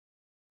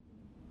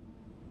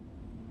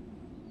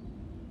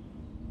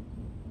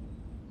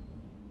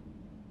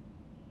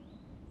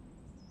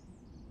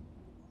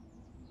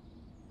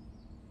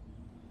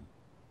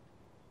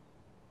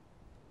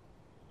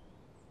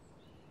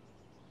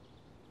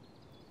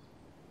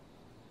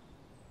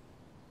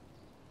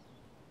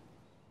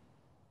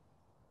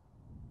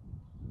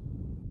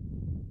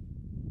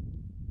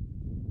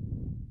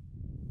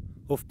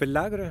Of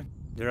Pellagra,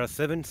 there are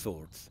 7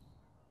 sorts.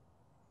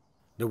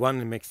 The one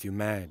that makes you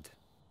mad.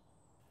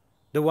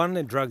 The one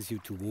that drags you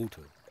to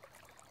water.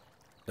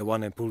 The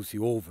one that pulls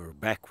you over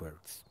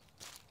backwards.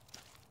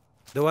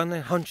 The one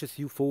that hunches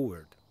you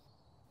forward.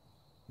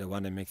 The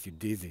one that makes you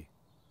dizzy.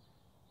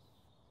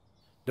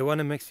 The one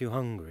that makes you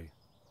hungry.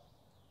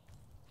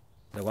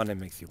 The one that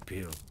makes you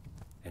peel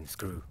and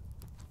screw.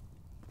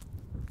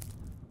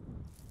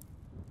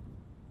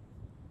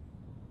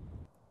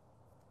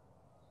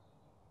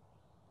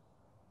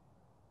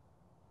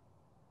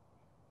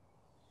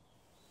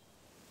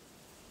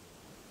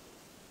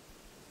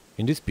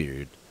 In this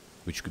period,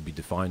 which could be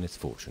defined as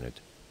fortunate,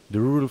 the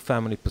rural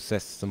family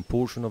possessed some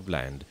portion of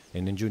land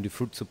and enjoyed the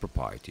fruits of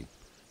propriety,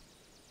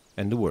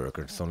 and the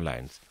workers on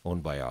lands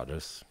owned by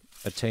others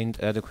attained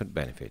adequate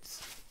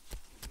benefits,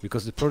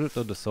 because the product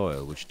of the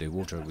soil which they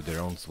watered with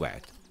their own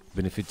sweat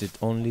benefited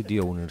only the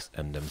owners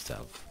and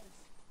themselves.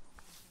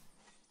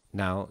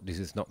 Now this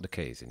is not the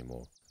case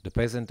anymore. The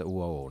peasant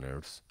who are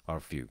owners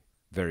are few,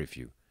 very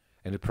few,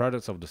 and the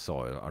products of the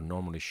soil are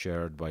normally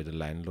shared by the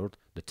landlord,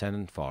 the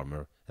tenant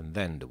farmer, and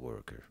then the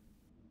worker.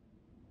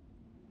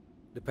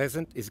 The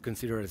peasant is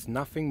considered as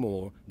nothing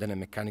more than a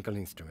mechanical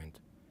instrument,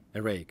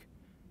 a rake,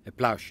 a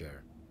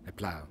plowshare, a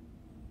plough.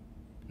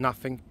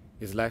 Nothing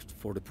is left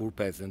for the poor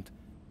peasant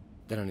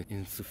than an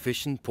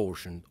insufficient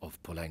portion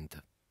of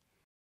polenta.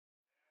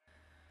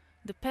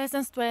 The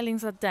peasants'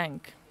 dwellings are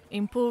dank,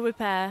 in poor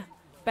repair,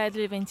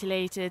 badly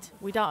ventilated,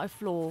 without a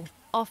floor,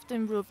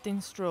 often roofed in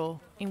straw,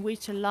 in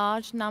which a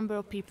large number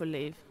of people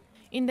live.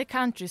 In the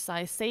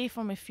countryside, save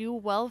from a few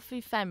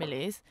wealthy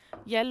families,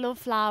 yellow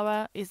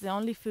flour is the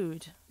only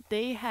food.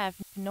 They have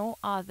no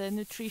other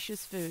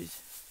nutritious food.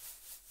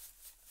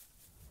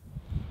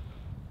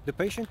 The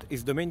patient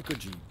is Domenico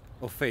G.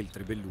 of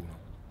Feltre, Belluno.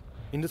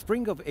 In the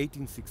spring of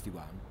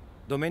 1861,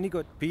 Domenico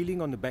had peeling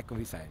on the back of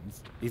his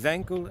hands, his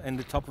ankle and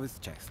the top of his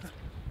chest.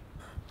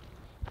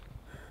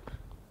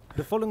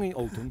 The following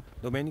autumn,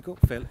 Domenico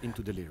fell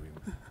into delirium.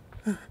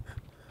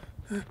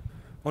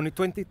 On the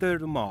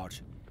 23rd of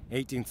March,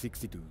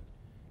 1862,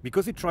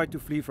 because he tried to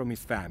flee from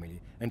his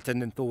family and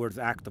tended towards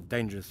acts of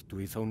danger to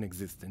his own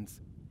existence,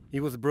 he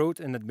was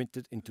brought and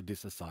admitted into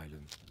this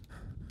asylum.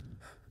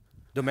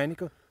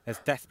 Domenico has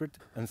desperate,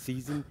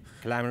 unceasing,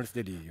 clamorous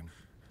delirium.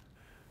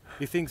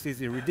 He thinks he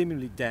is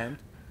irredeemably damned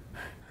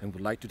and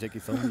would like to take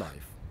his own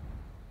life.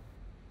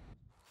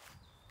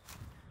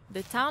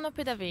 The town of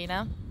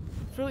Pedavena,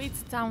 through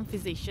its town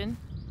physician,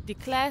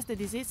 declares the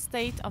disease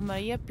state of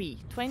Maria P.,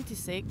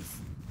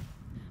 26.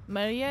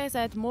 Maria has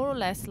had more or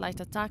less light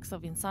attacks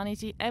of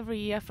insanity every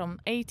year from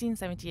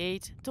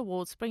 1878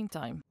 towards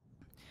springtime.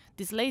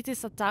 This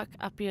latest attack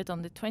appeared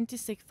on the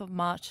 26th of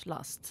March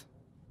last.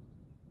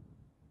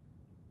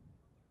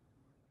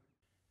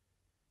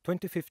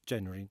 25th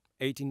January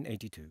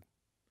 1882.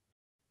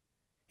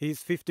 He is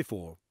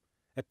 54,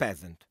 a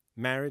peasant,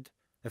 married,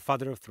 a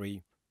father of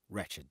 3,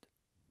 wretched.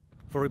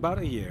 For about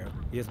a year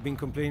he has been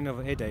complaining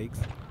of headaches,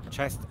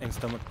 chest and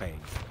stomach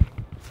pains.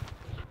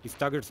 He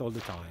staggers all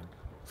the time,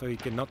 so he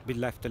cannot be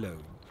left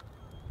alone.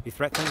 He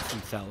threatens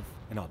himself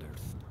and others.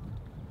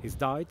 His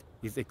diet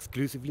is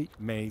exclusively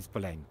maize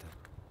polenta.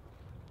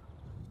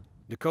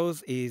 The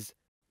cause is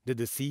the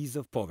disease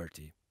of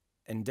poverty,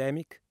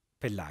 endemic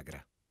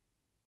pellagra.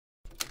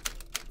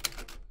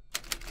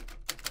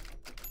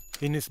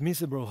 In his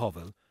miserable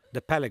hovel,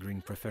 the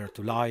peregrine prefers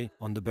to lie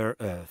on the bare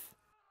earth.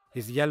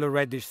 His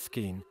yellow-reddish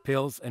skin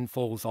peels and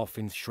falls off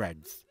in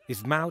shreds.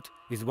 His mouth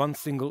is one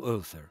single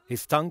ulcer,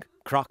 his tongue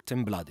cracked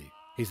and bloody.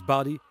 His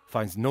body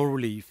finds no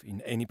relief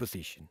in any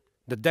position.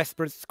 The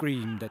desperate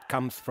scream that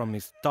comes from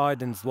his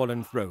tired and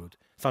swollen throat,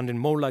 sounding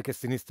more like a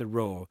sinister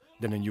roar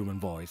than a human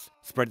voice,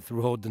 spread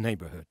throughout the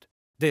neighborhood.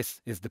 This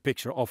is the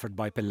picture offered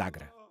by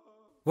Pellagra.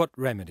 What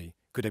remedy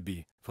could there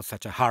be for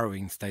such a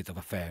harrowing state of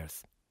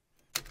affairs?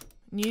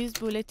 News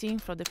bulletin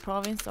from the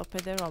province of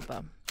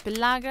Pederoba.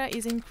 Pellagra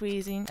is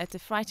increasing at a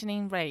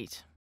frightening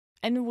rate.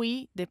 And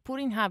we, the poor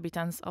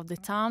inhabitants of the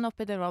town of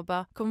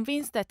Pederoba,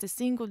 convinced that a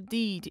single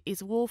deed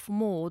is worth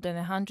more than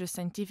 100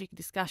 scientific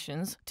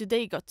discussions,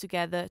 today got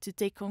together to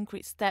take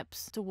concrete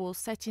steps towards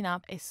setting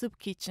up a soup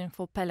kitchen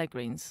for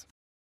peregrines.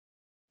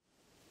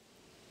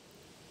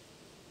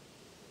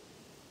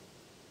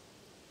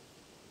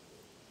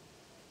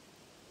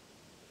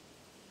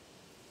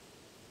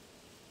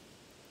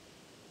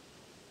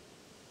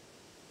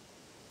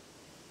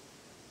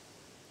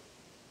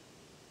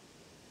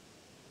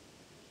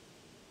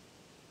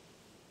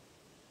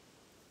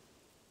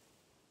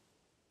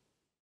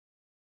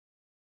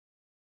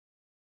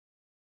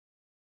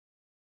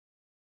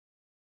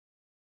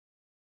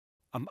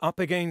 I'm up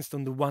against,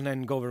 on the one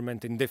hand,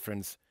 government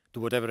indifference to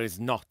whatever is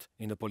not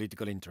in the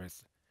political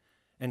interest,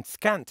 and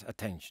scant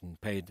attention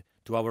paid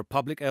to our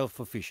public health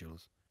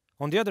officials.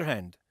 On the other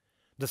hand,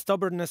 the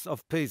stubbornness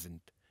of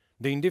peasant,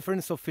 the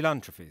indifference of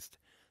philanthropists,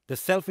 the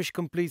selfish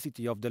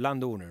complicity of the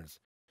landowners,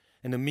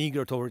 and the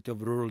meagre authority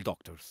of rural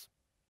doctors.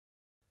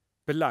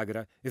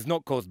 Pellagra is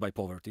not caused by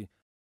poverty,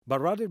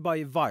 but rather by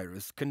a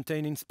virus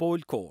containing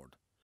spoiled cord.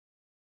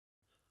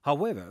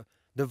 However,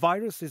 the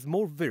virus is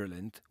more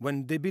virulent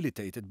when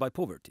debilitated by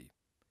poverty.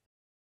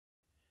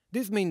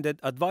 This means that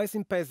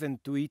advising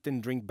peasants to eat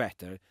and drink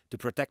better to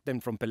protect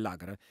them from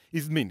pellagra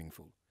is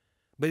meaningful,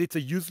 but it's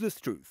a useless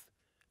truth,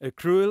 a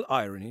cruel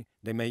irony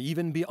that may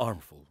even be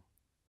harmful.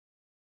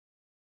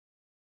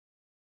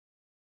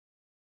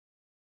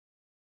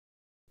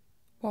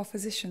 While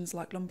physicians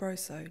like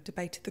Lombroso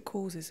debated the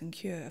causes and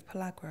cure of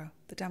pellagra,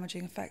 the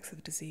damaging effects of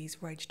the disease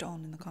raged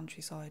on in the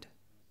countryside.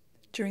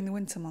 During the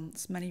winter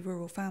months, many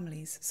rural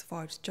families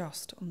survived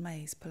just on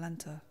maize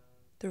polenta.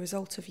 The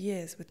result of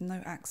years with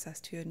no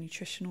access to a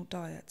nutritional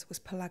diet was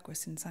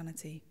pellagrous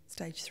insanity,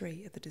 stage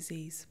 3 of the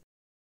disease.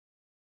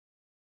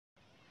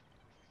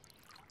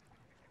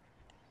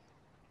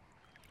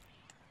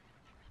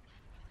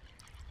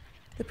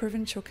 The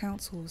provincial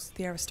councils,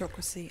 the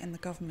aristocracy and the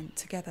government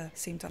together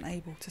seemed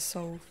unable to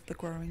solve the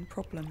growing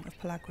problem of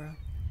pellagra.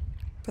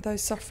 For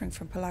those suffering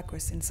from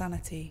pellagrous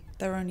insanity,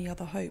 their only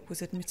other hope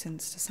was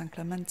admittance to San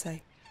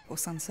Clemente or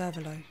San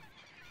Servolo,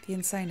 the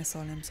insane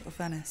asylums of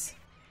Venice.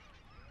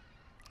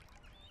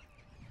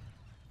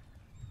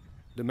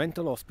 The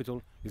mental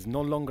hospital is no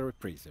longer a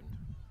prison,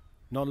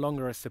 no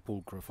longer a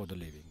sepulchre for the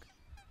living.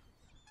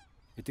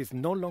 It is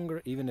no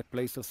longer even a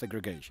place of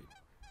segregation,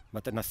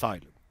 but an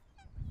asylum,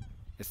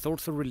 a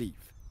source of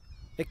relief,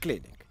 a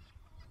clinic.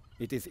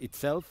 It is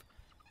itself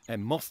a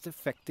most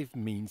effective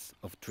means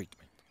of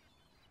treatment.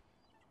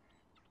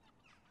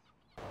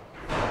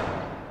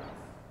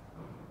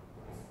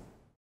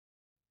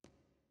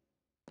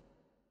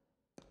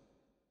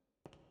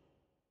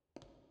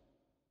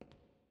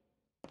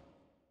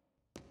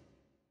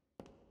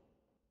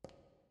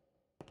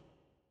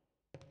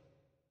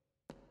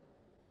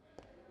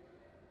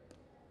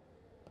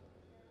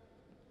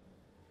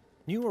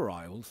 New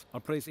arrivals are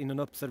placed in an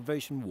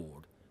observation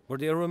ward where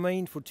they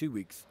remain for 2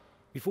 weeks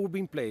before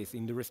being placed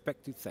in the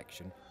respective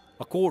section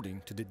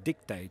according to the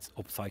dictates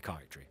of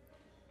psychiatry.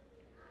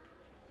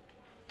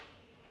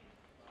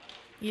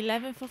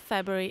 11th of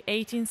February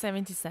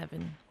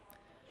 1877.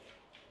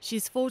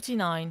 She's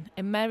 49,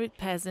 a married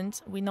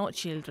peasant with no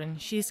children.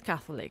 She's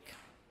Catholic.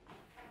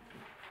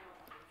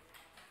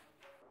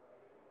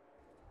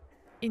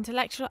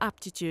 Intellectual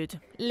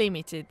aptitude,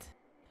 limited.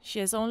 She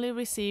has only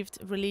received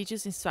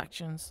religious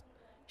instructions.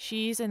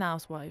 She is an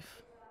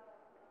housewife.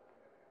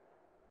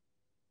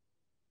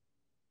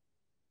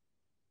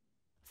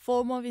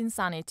 Form of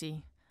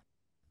insanity,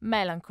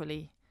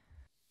 melancholy,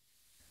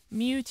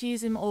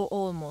 mutism or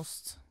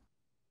almost,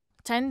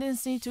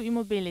 tendency to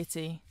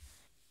immobility,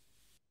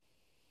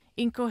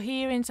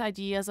 incoherent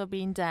ideas of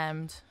being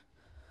damned,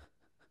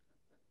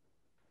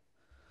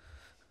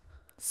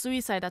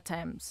 suicide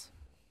attempts.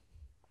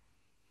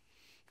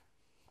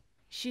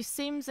 She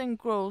seems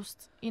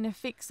engrossed in a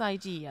fixed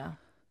idea.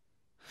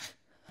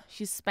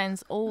 She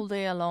spends all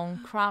day long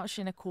crouched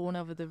in a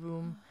corner of the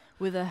room,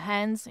 with her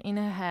hands in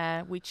her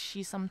hair, which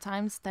she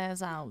sometimes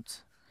tears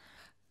out.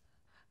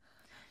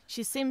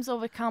 She seems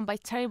overcome by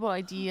terrible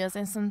ideas,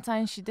 and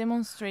sometimes she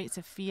demonstrates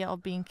a fear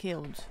of being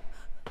killed.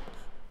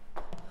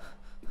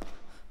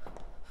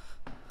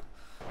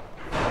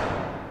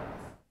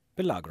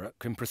 Pellagra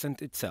can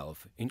present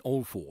itself in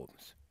all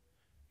forms,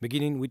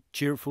 beginning with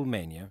cheerful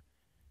mania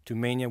to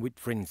mania with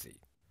frenzy,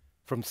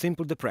 from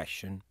simple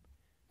depression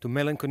to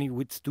melancholy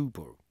with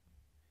stupor,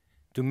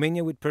 to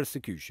mania with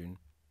persecution,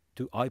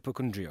 to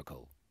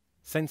hypochondriacal,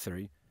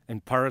 sensory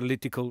and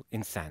paralytical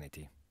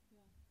insanity.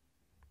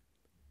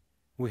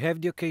 We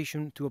have the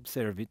occasion to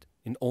observe it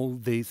in all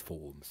these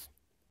forms.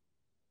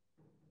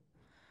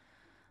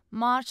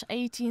 March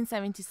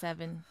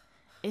 1877.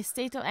 A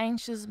state of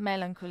anxious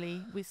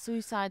melancholy with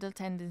suicidal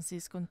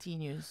tendencies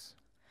continues.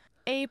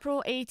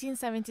 April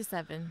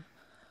 1877.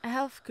 A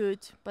health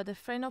good, but the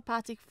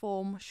phrenopathic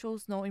form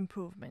shows no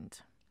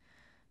improvement.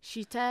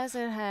 She tears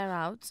her hair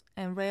out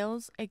and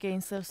rails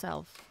against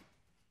herself.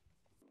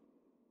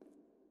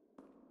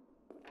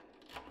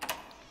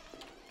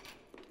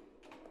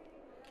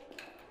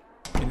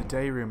 In a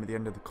day room at the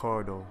end of the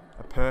corridor,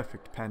 a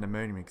perfect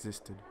pandemonium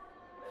existed.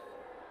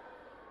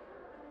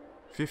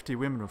 50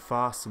 women were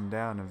fastened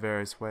down in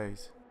various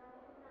ways.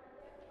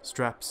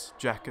 Straps,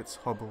 jackets,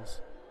 hobbles,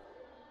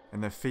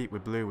 and their feet were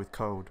blue with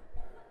cold.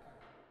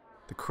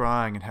 The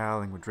crying and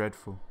howling were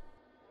dreadful.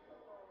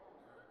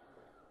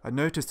 I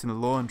noticed in the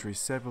laundry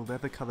several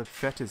leather-coloured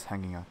fetters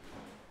hanging up,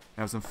 and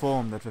I was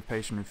informed that if a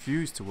patient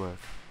refused to work,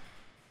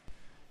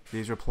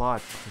 these were applied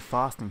for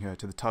fastening her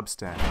to the tub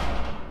stand.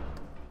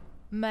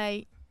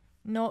 May,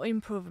 no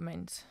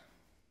improvement.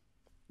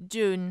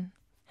 June,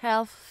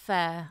 health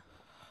fair.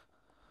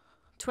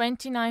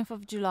 29th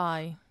of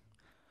July.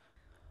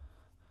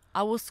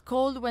 I was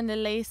cold when the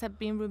lace had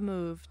been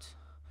removed.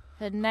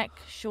 Her neck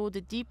showed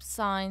the deep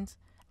signs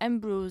and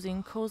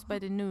bruising caused by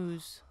the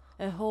news.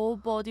 Her whole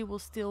body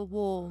was still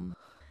warm.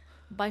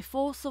 By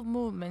force of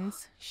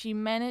movements, she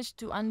managed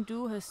to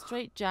undo her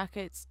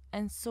straitjackets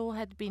and so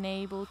had been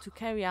able to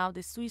carry out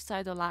the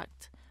suicidal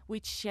act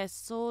which she has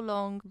so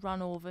long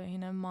run over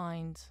in her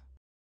mind.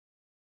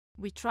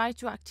 We tried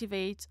to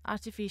activate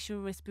artificial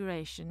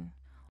respiration.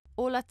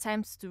 All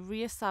attempts to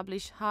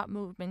re-establish heart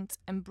movement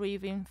and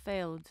breathing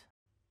failed.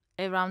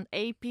 Around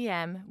 8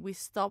 p.m. we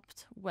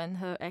stopped when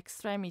her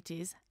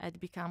extremities had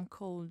become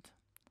cold.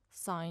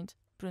 Signed,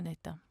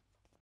 Brunetta.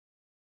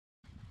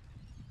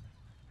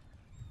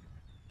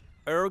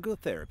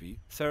 Ergotherapy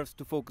serves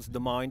to focus the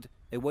mind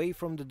away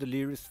from the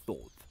delirious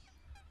thought.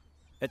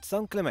 At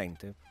San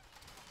Clemente,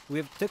 we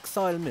have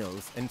textile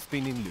mills and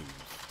spinning looms.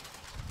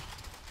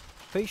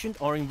 Patients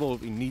are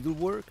involved in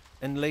needlework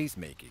and lace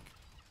making,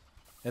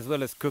 as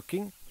well as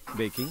cooking,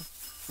 baking,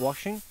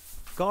 washing,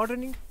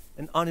 gardening,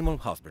 and animal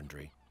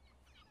husbandry.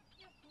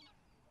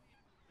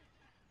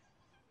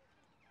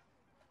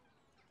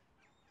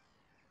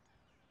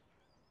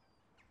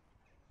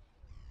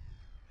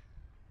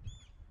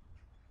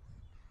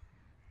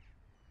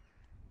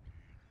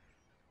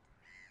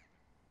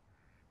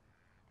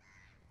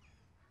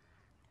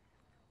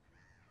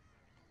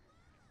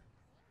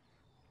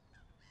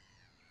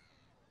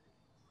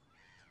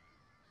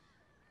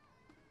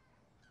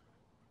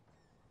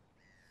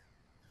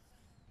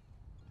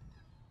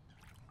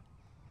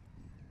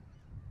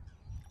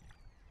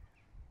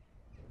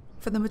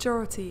 For the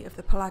majority of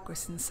the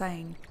Pellagris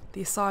insane,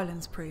 the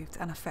asylums proved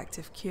an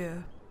effective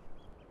cure.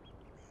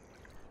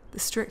 The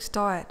strict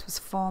diet was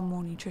far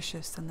more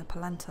nutritious than the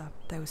polenta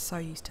they were so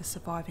used to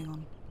surviving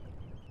on.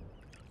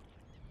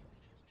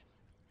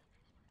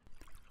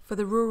 For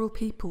the rural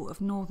people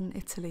of northern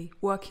Italy,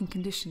 working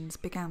conditions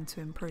began to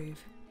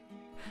improve,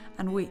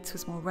 and wheat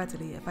was more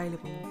readily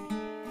available.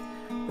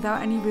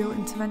 Without any real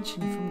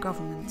intervention from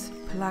government,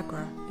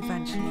 Pellagra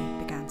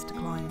eventually began to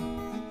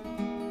decline.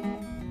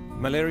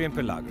 Malaria and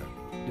Pellagra,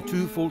 the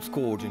twofold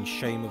scourge and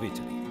shame of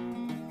Italy.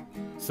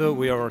 So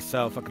we are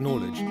ourselves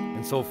acknowledged,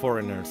 and so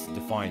foreigners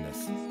define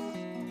us.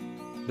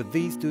 But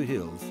these two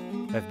hills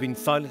have been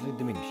silently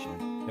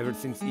diminishing ever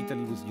since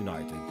Italy was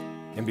united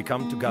and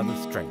become to gather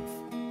strength.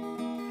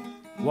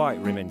 Why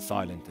remain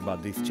silent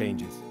about these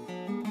changes?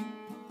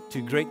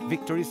 Two great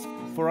victories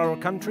for our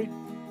country?